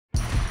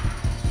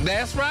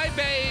That's right,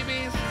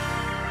 babies.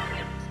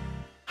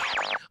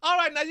 All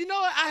right, now, you know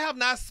what? I have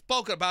not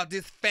spoken about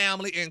this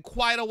family in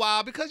quite a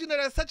while because, you know,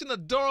 they're such an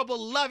adorable,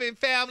 loving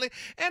family,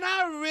 and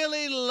I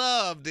really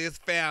love this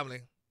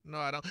family. No,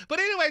 I don't. But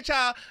anyway,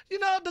 child, you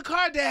know, the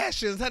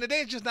Kardashians, honey,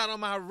 they're just not on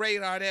my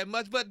radar that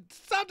much, but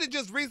something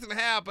just recently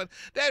happened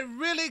that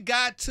really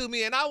got to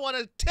me, and I want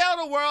to tell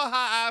the world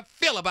how I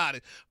feel about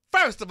it.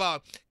 First of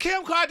all,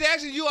 Kim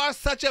Kardashian, you are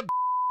such a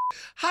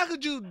How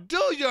could you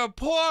do your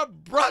poor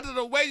brother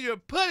the way you're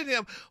putting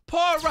him?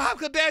 Poor Rob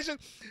Kardashian.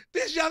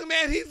 This young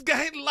man, he's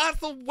gained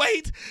lots of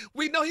weight.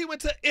 We know he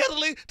went to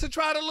Italy to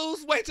try to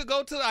lose weight, to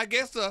go to, I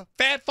guess, the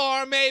fat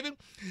farm maybe.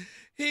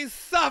 He's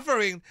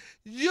suffering.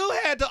 You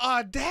had the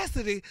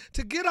audacity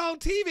to get on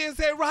TV and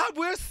say, Rob,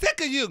 we're sick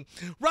of you.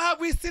 Rob,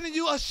 we're sending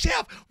you a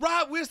chef.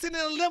 Rob, we're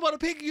sending a limo to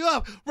pick you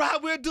up.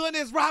 Rob, we're doing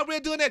this. Rob, we're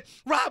doing that.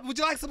 Rob, would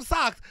you like some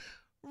socks?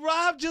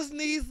 Rob just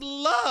needs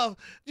love.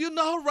 You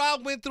know,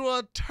 Rob went through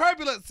a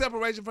turbulent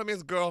separation from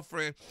his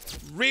girlfriend,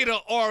 Rita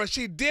Ora.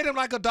 She did him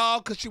like a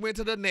dog because she went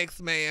to the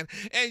next man.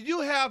 And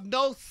you have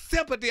no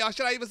sympathy, or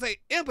should I even say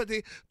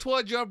empathy,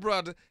 towards your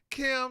brother.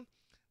 Kim,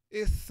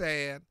 it's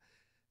sad.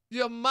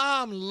 Your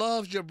mom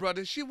loves your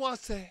brother. She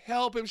wants to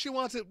help him. She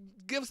wants to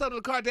give some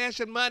of the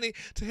Kardashian money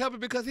to help him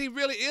because he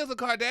really is a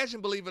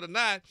Kardashian, believe it or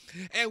not.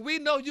 And we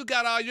know you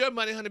got all your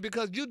money, honey,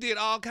 because you did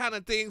all kind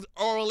of things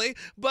orally.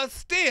 But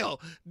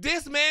still,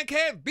 this man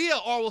can't be an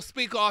oral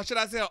speaker, or should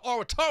I say an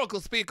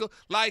oratorical speaker,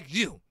 like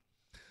you.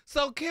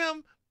 So,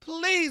 Kim,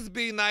 please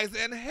be nice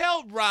and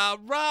help Rob.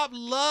 Rob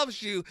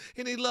loves you,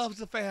 and he loves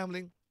the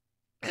family.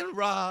 And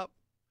Rob,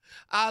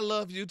 I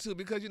love you too,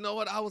 because you know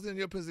what? I was in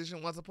your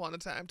position once upon a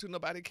time too.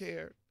 Nobody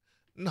cared.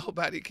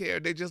 Nobody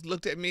cared. They just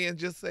looked at me and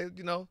just said,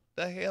 you know,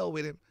 the hell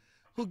with him.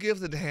 Who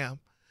gives a damn?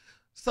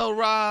 So,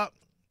 Rob,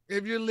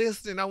 if you're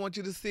listening, I want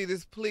you to see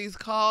this. Please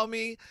call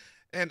me.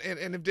 And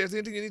if there's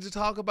anything you need to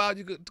talk about,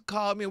 you could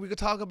call me and we could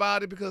talk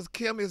about it, because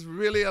Kim is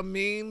really a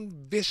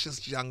mean,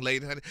 vicious young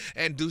lady, honey.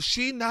 And do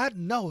she not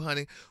know,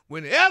 honey,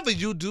 whenever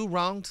you do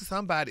wrong to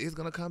somebody, it's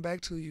going to come back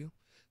to you.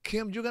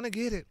 Kim, you're going to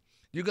get it.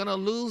 You're going to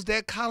lose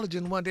that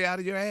collagen one day out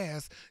of your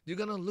ass. You're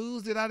going to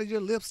lose it out of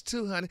your lips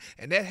too, honey.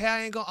 And that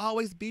hair ain't going to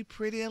always be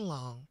pretty and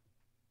long.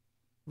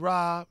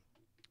 Rob,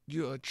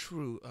 you're a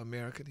true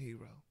American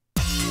hero.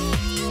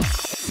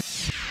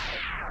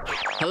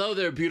 Hello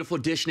there, beautiful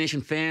Dish Nation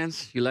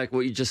fans. You like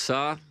what you just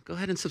saw? Go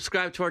ahead and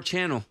subscribe to our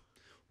channel.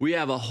 We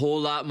have a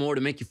whole lot more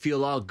to make you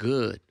feel all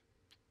good.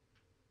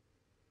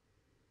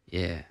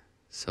 Yeah,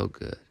 so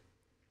good.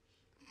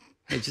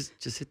 Hey,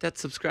 just hit that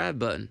subscribe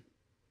button.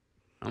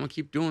 I'm gonna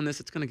keep doing this.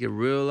 It's gonna get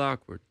real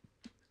awkward.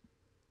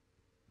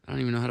 I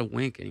don't even know how to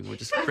wink anymore.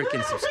 Just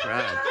freaking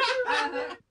subscribe.